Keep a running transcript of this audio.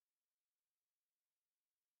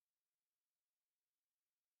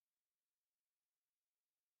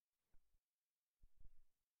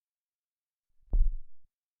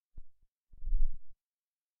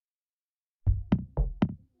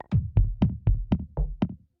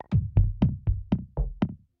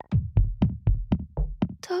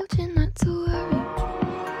told you not to worry,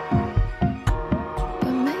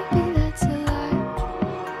 but maybe that's a lie.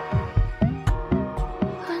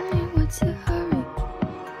 Honey, what's your hurry?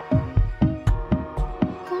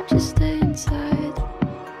 Won't you stay inside?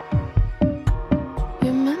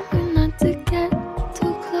 Remember not to get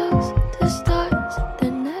too close to stars.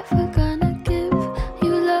 They're never gonna give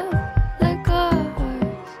you love like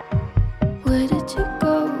ours. Where did you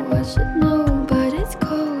go? I should know, but it's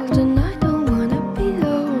cold and I don't wanna be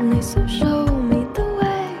lonely. So show me the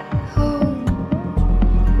way home.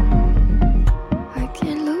 I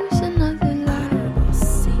can't lose another life.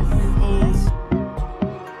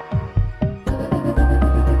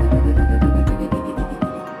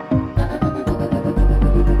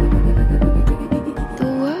 The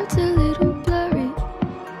world's a little blurry,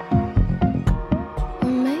 or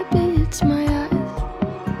maybe it's my eyes.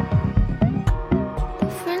 The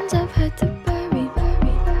friends I've had to bury,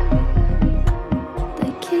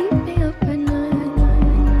 they keep me up at night.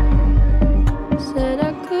 Said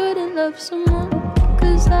I couldn't love someone,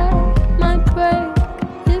 'cause I might break.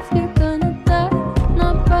 If you're gonna die,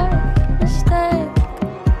 not by mistake.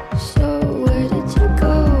 So where did you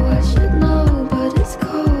go? I should know, but it's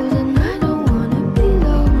cold and I don't wanna be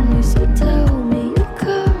lonely. So tell me you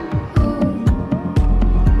come home,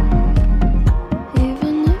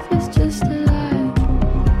 even if it's just a lie.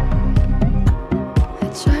 I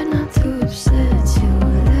try not to upset you,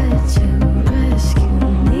 let you rescue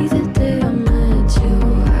me the day I met you.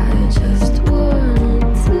 I just wanted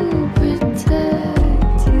to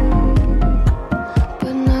protect you,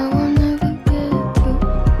 but now I'll never get to.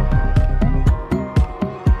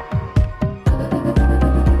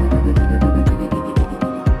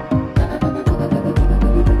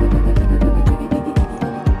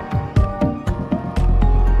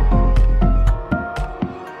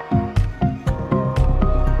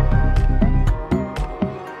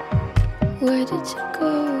 Where did you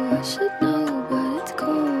go? I should know, but it's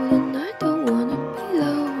cold and I don't wanna be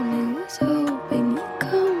lonely. Was hoping you'd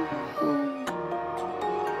come home.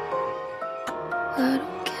 I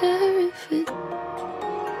don't care if it.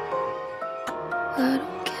 I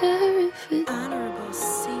don't care if it. Honorable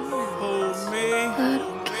Senior. Hold me. I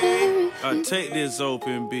don't care if I it. take this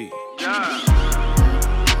open beat. I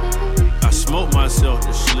I smoke myself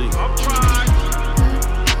to sleep.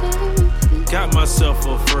 Got myself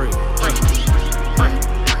a free.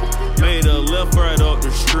 Made a left right up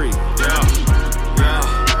the street. Yeah, yeah.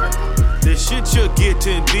 This shit you're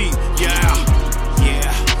getting deep. Yeah,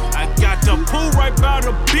 yeah. I got the pool right by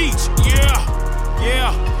the beach. Yeah,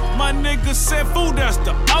 yeah. My nigga said, fool, that's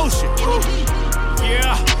the ocean.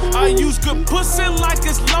 Yeah, I use good pussy like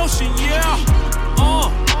it's lotion. Yeah,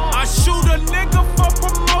 I shoot a nigga for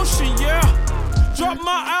promotion. Yeah. Drop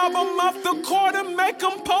my album off the court and make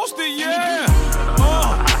them post it, yeah.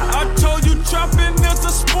 I told you trapping is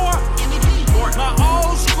a sport. My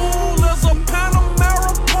old school is a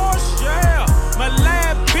Panamera Porsche, yeah. My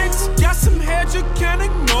lab bitch got some head you can't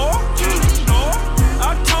ignore.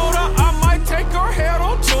 I told her I might take her head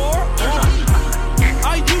on tour.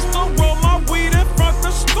 I used to roll my weed in front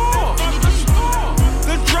the store.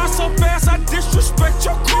 The drop so fast I disrespect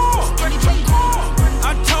your core.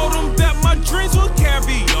 I told them that my dreams was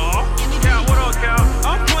caviar. Yeah, what up, Cal?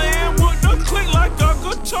 I'm playing with the click like a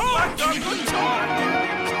guitar.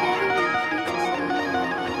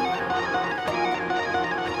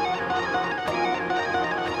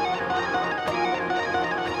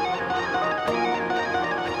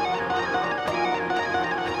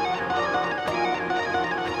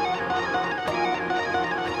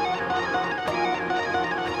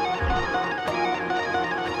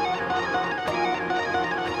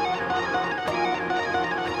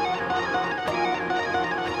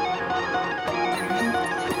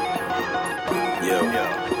 Yo,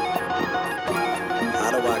 how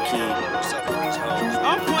do I keep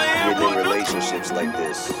I'm playing getting in with the relationships like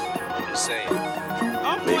this?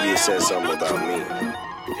 I'm Maybe it says playing something with about me.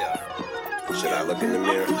 Should I look in the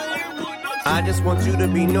mirror? I just want you to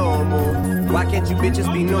be normal. Why can't you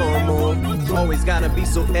bitches be normal? Always gotta be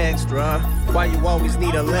so extra. Why you always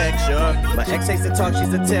need a lecture? My ex hates to talk,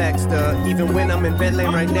 she's a texter. Even when I'm in bed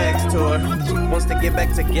laying right next to her. Wants to get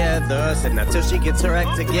back together. Said not till she gets her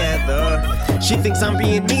act together. She thinks I'm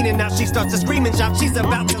being mean and now she starts to scream and shout. She's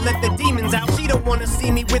about to let the demons out. She don't wanna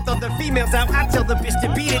see me with other females out. I tell the bitch to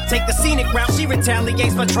beat it, take the scenic route. She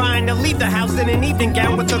retaliates by trying to leave the house in an evening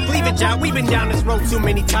gown with her cleavage out. We've been down this road too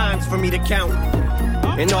many times for me to count.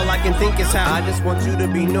 And all I can think is how I just want you to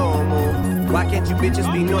be normal. Why can't you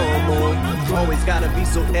bitches be normal? Always gotta be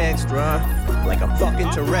so extra, like a fucking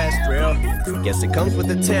terrestrial. Guess it comes with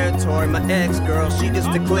the territory. My ex-girl, she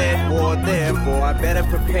just declared war. Therefore, I better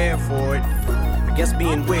prepare for it. I guess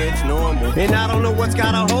being weird's normal. And I don't know what's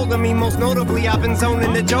got a hold of me. Most notably, I've been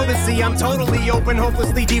zoning the Jodeci. I'm totally open,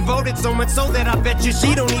 hopelessly devoted. So much so that I bet you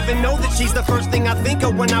she don't even know that she's the first thing I think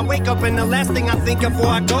of when I wake up, and the last thing I think of before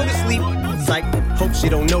I go to sleep. It's like, hope she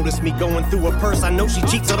don't notice me going through her purse. I know she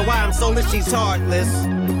cheats, so do I. I'm soulless, she's heartless.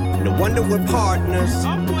 No wonder we're partners.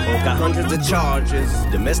 Both got hundreds of charges.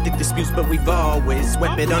 Domestic disputes, but we've always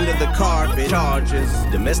swept it under the carpet. Charges.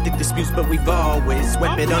 Domestic disputes, but we've always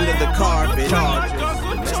swept it under the carpet. Charges.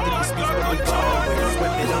 Domestic disputes, but we've always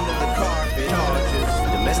swept it under the carpet. Charges.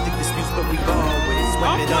 Domestic disputes, but we've always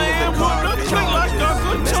swept it under the carpet. Charges.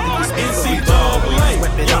 Domestic disputes, but we've always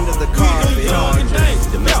swept it under the carpet. Charges.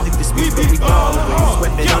 Domestic disputes, but we've always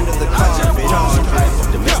swept it under the carpet. Charges.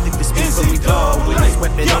 Domestic disputes, but we've always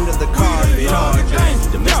swept it under the carpet.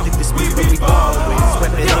 Domestic disputes, but we've always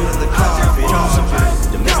swept it under the carpet.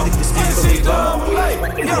 Domestic disputes, but we've always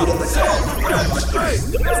swept it under the carpet.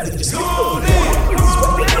 Domestic disputes, but we've always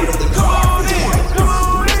swept it under the carpet.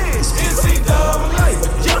 NCAA,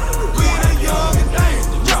 we the young and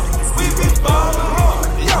dangerous. We be ballin' hard.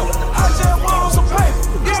 I just want some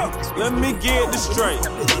paper. Let me get this straight.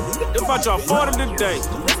 If I drop 40 today,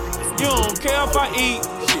 you don't care if I eat,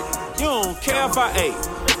 shit. You don't care if I ate.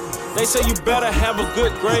 They say you better have a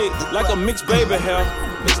good grade, like a mixed baby hair.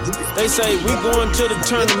 They say we going to the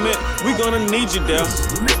tournament, we gonna need you there.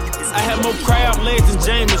 I have more crab legs than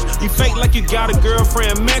James. You fake like you got a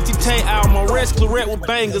girlfriend. Manti Tay out, my red claret with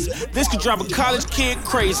bangers. This could drive a college kid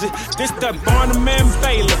crazy. This that Barnum and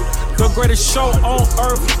Bailey, the greatest show on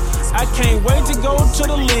earth. I can't wait to go to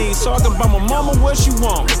the league so I can buy my mama what she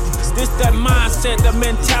wants. This that mindset, that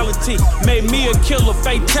mentality made me a killer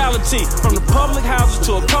fatality. From the public houses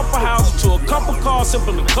to a couple houses to a couple cars,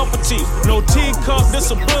 sipping a cup of tea. No teacup,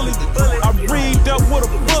 this a bully. I read up with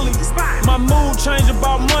a bully. My mood change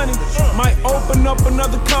about money. Might open up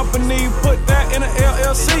another company, put that in an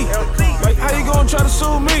LLC. Like how you gonna try to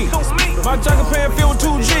sue me? My jacket pants filled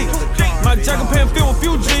with 2 G's. My jacket pants filled with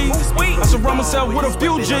few G's. I surround myself with a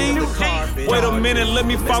few G's. Wait a minute, let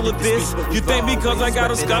me follow this. You think because I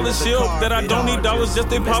got a scholarship that I don't need dollars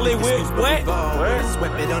just in Hollywood? What?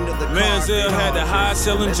 Manziel had the high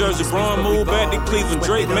selling jersey. Braun moved back to Cleveland.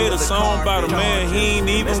 Drake made a song about a man, he ain't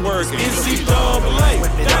even working. NCAA,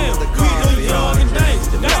 damn, we the young and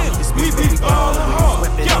dangerous. Damn, we be ballin' hard.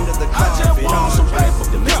 Yo, I just want some paper.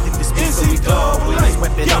 NCAA,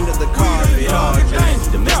 swept it under the carpet.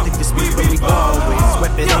 Domestic disputes, but we've always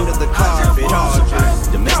swept it under the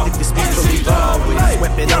carpet. Domestic disputes, but we've always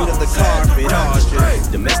swept it under the carpet.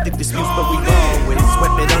 Domestic disputes, but we've always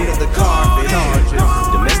swept it under the carpet.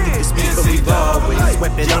 Domestic disputes, but we've always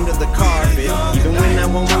swept it under the carpet. Even when that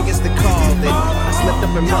one gets to call it, I slept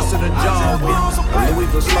up and busted a jaw with a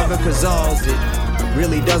Louisville slugger, cause all's it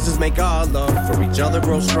really does is make our love for each other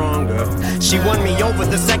grow stronger. She won me over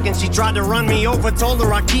the second she tried to run me over. Told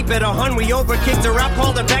her I'd keep it 100. We overkicked her, I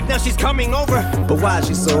called her back, now she's coming over. But why is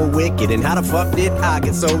she so wicked, and how the fuck did I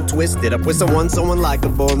get so twisted up with someone so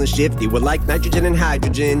unlikable and shifty? We're like nitrogen and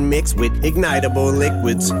hydrogen mixed with ignitable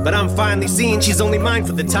liquids. But I'm finally seeing she's only mine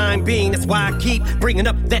for the time being. That's why I keep bringing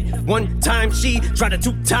up that one time she tried to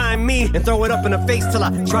two-time me and throw it up in her face till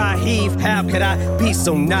I try heave. How could I be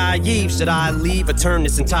so naive? Should I leave or turn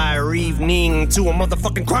this entire evening to a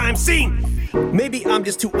motherfucking crime scene? Maybe I'm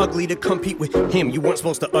just too ugly to compete with him. You weren't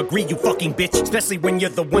supposed to agree, you fucking bitch. Especially when you're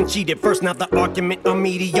the one cheated first. Now the argument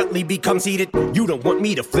immediately becomes heated. You don't want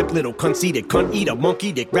me to flip, little conceited cunt eater,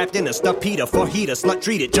 monkey dick wrapped in a stuffed Peter for heater, slut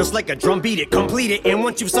treat it just like a drum beat it, complete it, and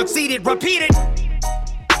once you've succeeded, repeat it.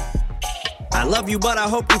 I love you, but I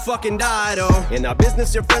hope you fucking died, oh. In our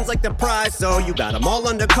business, your friends like the prize, so you got them all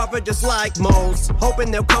undercover just like moles.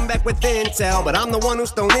 Hoping they'll come back with intel, but I'm the one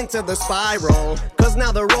who's thrown into the spiral. Cause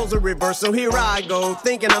now the roles are reversed, so here I go,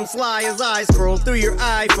 thinking I'm sly as I scroll through your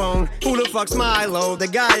iPhone. Who the fuck's Milo? The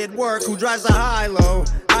guy at work who drives a high-low.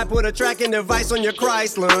 I put a tracking device on your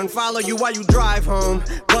Chrysler and follow you while you drive home.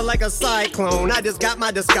 But like a cyclone, I just got my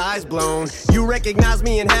disguise blown. You recognize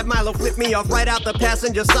me and have Milo flip me off right out the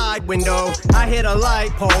passenger side window. I hit a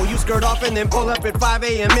light pole, you skirt off and then pull up at 5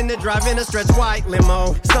 a.m. in the drive-in a stretch white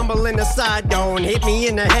limo. Stumble in the side door and hit me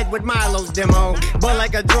in the head with Milo's demo. But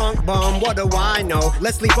like a drunk bum, what do I know?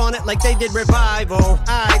 Let's sleep on it like they did Revival.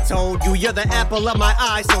 I told you you're the apple of my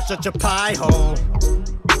eye, so shut your pie hole.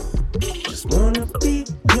 Just wanna be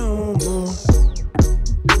normal.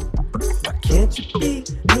 Why can't you be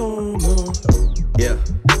normal? Yeah.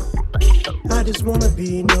 I just just wanna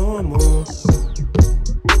be normal.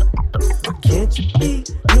 Why can't you be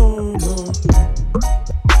normal?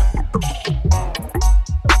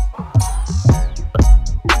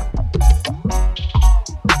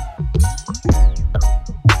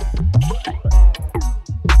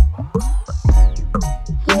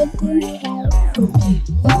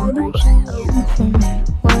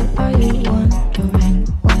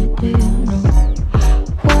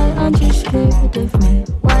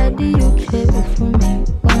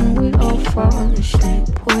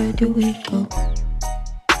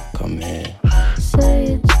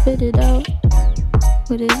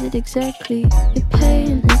 Exactly, your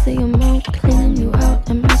pain is the amount cleaning you out.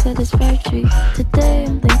 Am I satisfactory? Today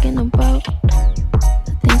I'm thinking about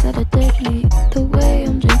the things that are deadly. The way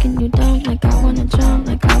I'm drinking you down, like I wanna drown,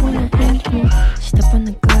 like I wanna end me. Step on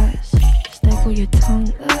the glass, staple your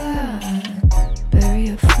tongue. Bury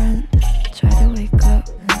a friend, try to wake up.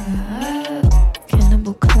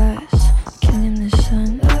 Cannibal class, killing the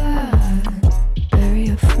sun. Bury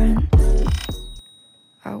a friend,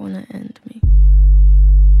 I wanna end me.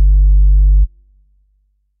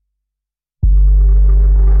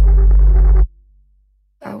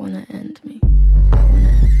 I wanna end me.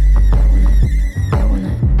 I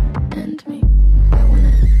wanna end me. I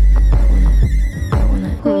wanna.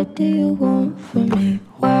 What do you want from me?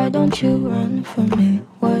 Why don't you run from me?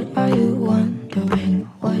 What are you wondering?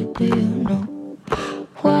 What do you know?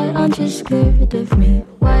 Why aren't you scared of me?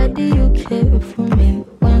 Why do you care for me?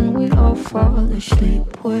 When we all fall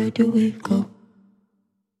asleep, where do we go?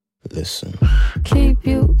 Listen. Keep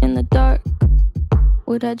you in the dark.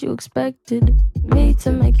 What had you expected? Me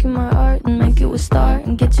to make you my art and make you a star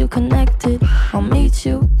and get you connected. I'll meet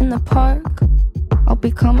you in the park. I'll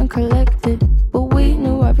be calm and collected. But we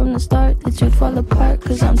knew right from the start that you'd fall apart,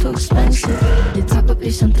 cause I'm too expensive. Your probably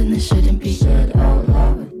something that shouldn't be said out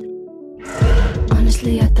loud.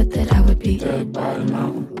 Honestly, I thought that I would be dead by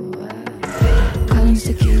now. Calling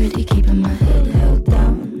security, keeping my head held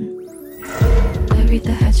down. Bury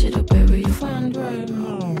the hatchet or bury your friend right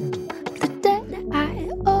now.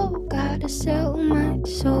 Gotta sell my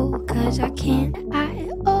soul, cause I can't.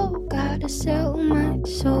 Gotta sell my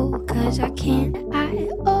soul, cause I can't.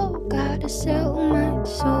 Gotta sell my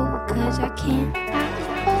soul, cause I can't.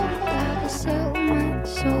 Gotta sell my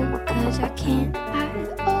soul, cause I can't.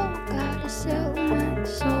 Gotta sell my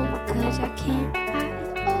soul, cause I can't.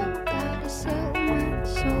 Gotta sell my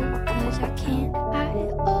soul, cause I can't.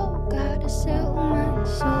 Gotta sell my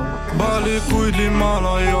soul. Bas les couilles de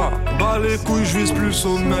l'Himalaya, bas les couilles, je vise plus le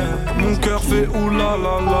sommet. Mon cœur fait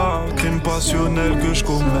oulala, crime passionnel que je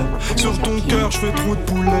commets. Sur ton cœur, je fais trou de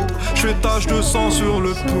poulette, je fais tache de sang sur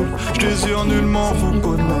le pull. Je désire nullement vous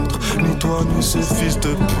connaître, ni toi ni ces fils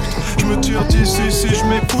de pute. Je me tire d'ici si je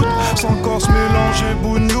m'écoute, sans corps se mélanger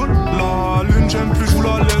bougnoule. La lune, j'aime plus, je vous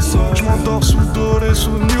la laisse. Je m'endors sous doré,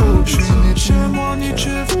 sous new. Je suis ni chez moi, ni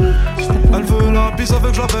chez vous. Elle veut la bise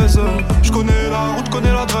avec je la baise. Je connais la route,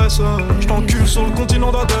 connais l'adresse. Je t'encule sur le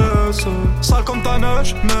continent d'Adès. Sale comme ta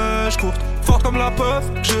neige, neige courte. Forte comme la peuf,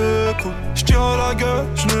 j'écoute. Je tire la gueule,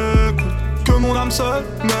 je n'écoute que mon âme seule,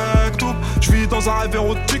 mec tout. Je vis dans un rêve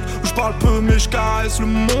érotique où je parle peu mais je caresse le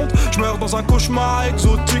monde. Je meurs dans un cauchemar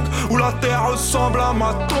exotique où la terre ressemble à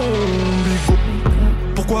ma tombe.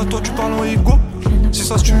 Pourquoi toi tu parles en ego? Si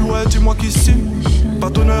ça se tue, ouais, dis-moi qu'ici pas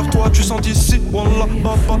d'honneur, toi tu sens d'ici. Wallah,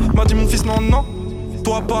 papa m'a dit mon fils, non, non.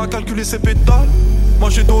 Toi pas calculer ses pétales. Moi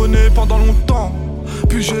j'ai donné pendant longtemps,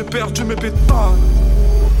 puis j'ai perdu mes pétales.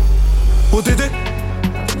 ODD,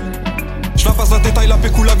 je la passe la détail, la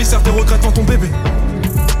pécou, la viscère, tes regrets devant ton bébé.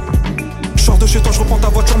 Je sors de chez toi, je reprends ta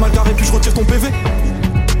voiture mal garée, puis je retire ton PV.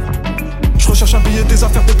 Je recherche un billet, des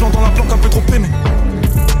affaires, des plans dans la planque, un peu trop peiné.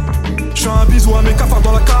 Je fais un bisou à mes cafards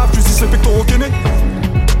dans la cave, je dis les pectoraux gainés.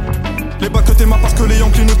 Les bacs que t'aimas parce que les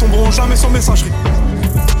Yankees ne tomberont jamais sans messagerie.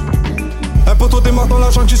 Un poteau démarre dans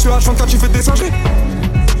la jungle, j'y suis H24, j'y fais des singeries.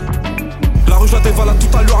 La rue je la dévalade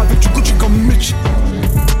tout à l'heure avec du Gucci comme Mitch.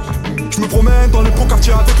 Je me promène dans les beaux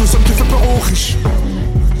quartiers avec le seum qui fait peur aux riches.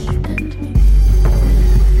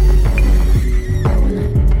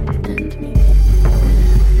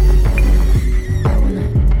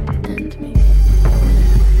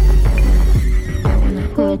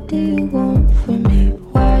 What do you want from me?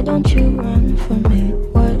 Why don't you run from me?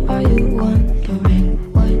 What are you wondering?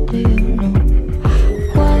 What do you know?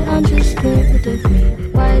 Why aren't you scared of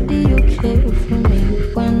me? Why do you care for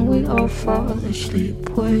me? When we all fall asleep,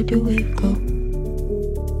 where do we go?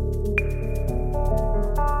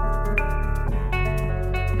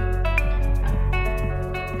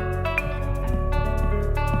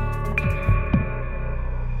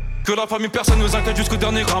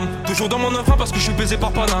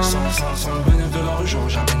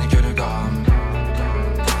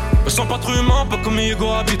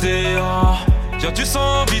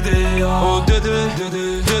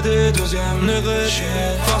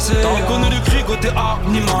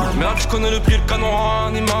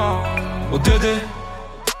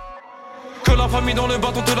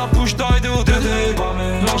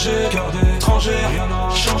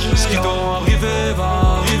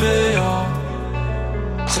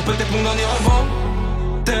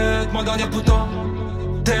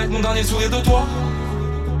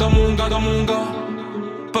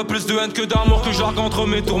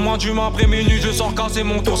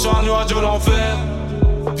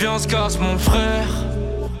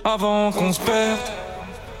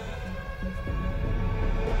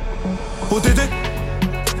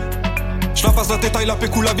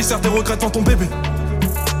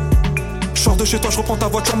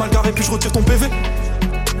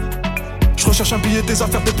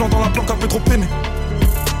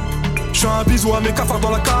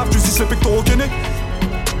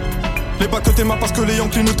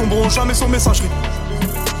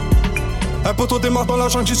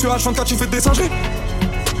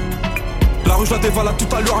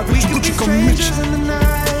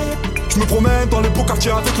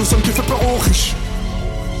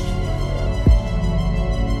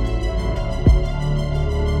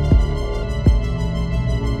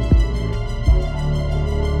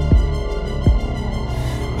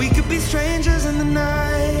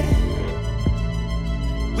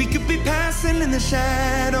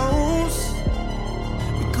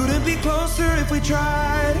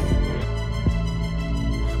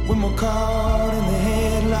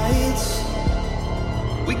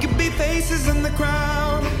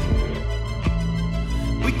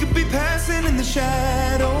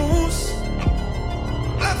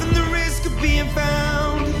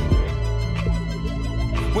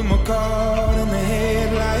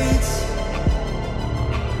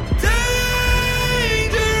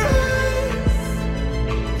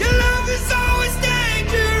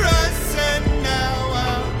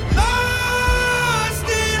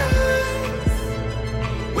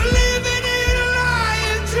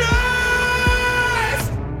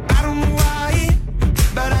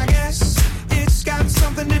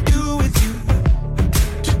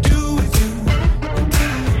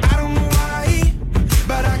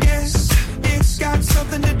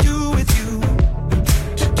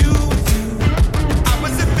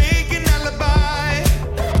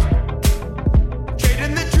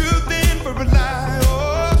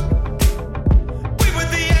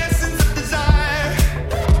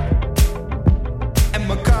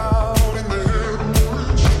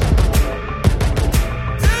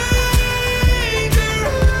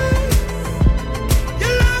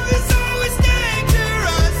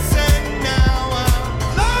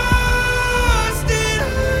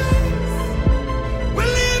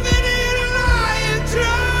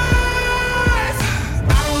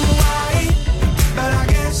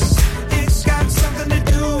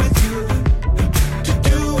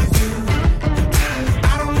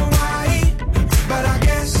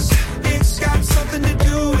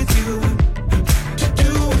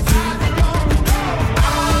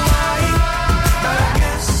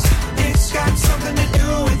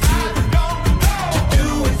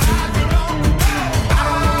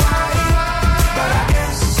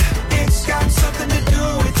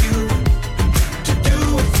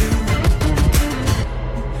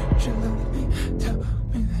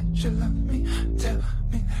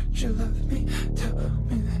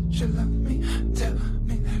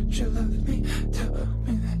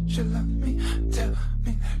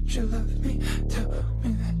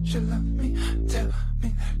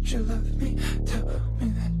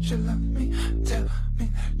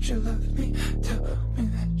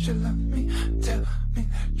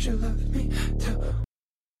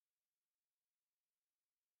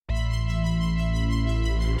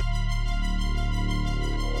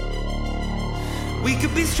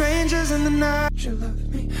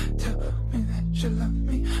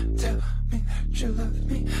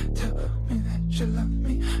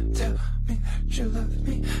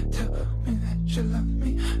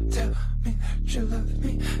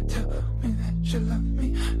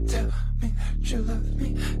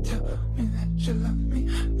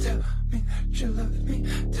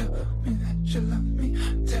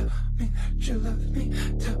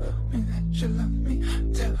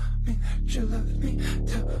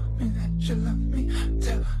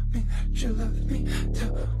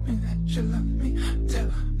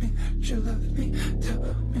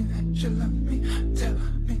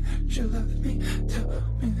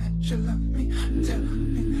 you love me. Tell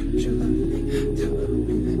me that you love me. Tell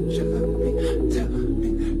me that you love me. Tell me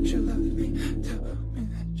that you love me. Tell me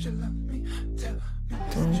that you love me. Tell me that you love me.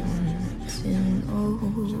 Don't you know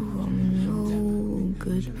I'm no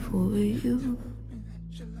good for you?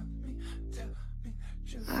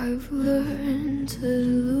 I've learned to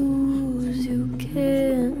lose, you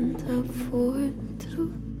can't afford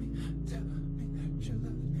to.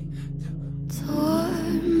 Tore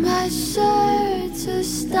my shirt to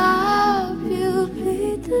stop you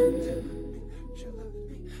bleeding,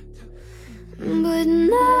 but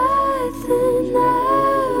nothing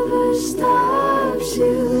ever stops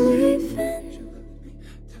you leaving.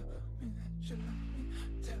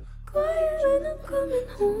 Quiet when I'm coming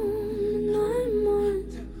home and I'm on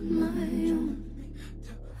my own.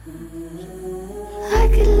 I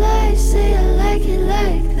could lie, say I like it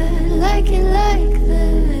like that, like it like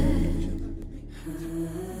that.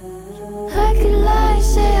 I could lie,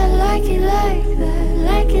 say I like it like that,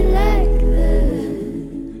 like it like that.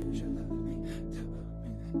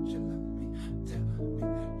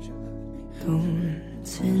 Don't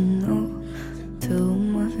you know too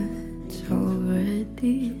much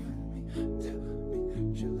already?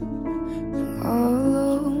 I'll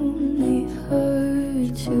only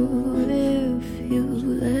hurt you if you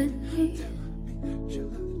let me.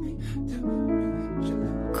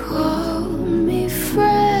 Call me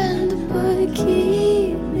friend, but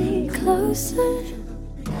keep me closer.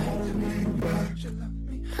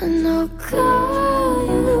 And I'll call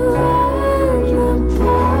you when the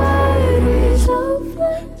party's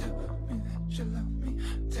over.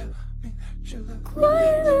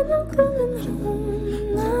 Quiet when I'm coming home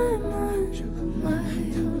and I'm on my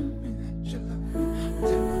own.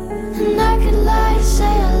 And I could lie, say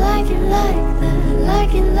I like it like that,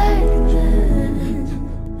 like it like that.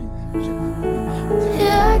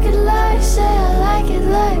 Yeah, I could lie, say I like it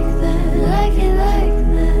like that, like it like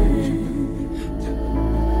that.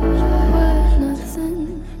 But nothing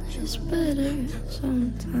is better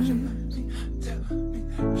sometimes,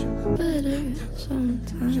 better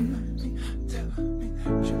sometimes.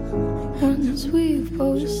 Once we've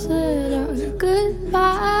both said our goodbyes,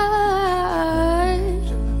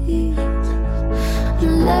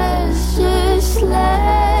 let's just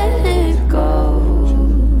let it go.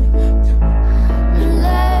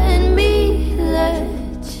 Let me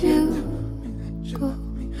let you go.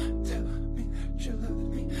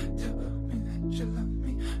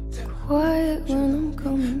 Quiet when I'm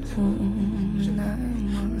coming home and I'm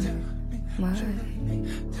on my home.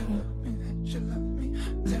 My home.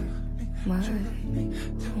 My home.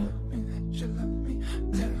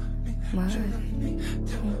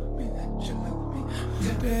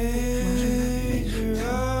 Dangerous.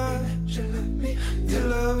 Your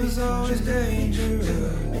love is always dangerous.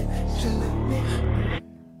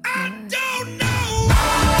 I don't know why,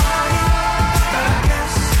 but I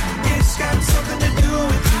guess it's got something to do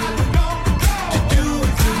with you. To do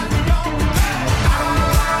with you. I don't know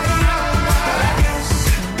why, but I guess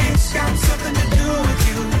it's got something to do with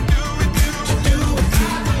you. To do with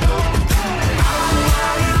you. I don't know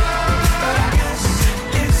why, but I guess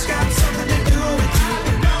it's got something to do with you.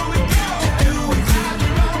 To do with you.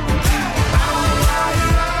 I don't know why,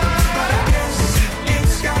 but I guess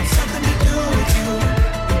it's got something to do with you.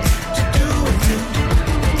 To do with you.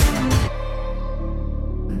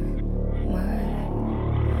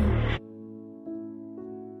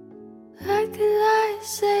 I could lie,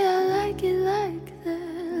 say I like it like that,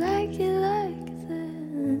 like it like that.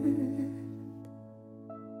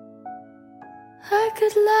 I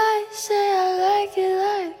could lie, say I like it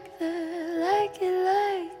like that,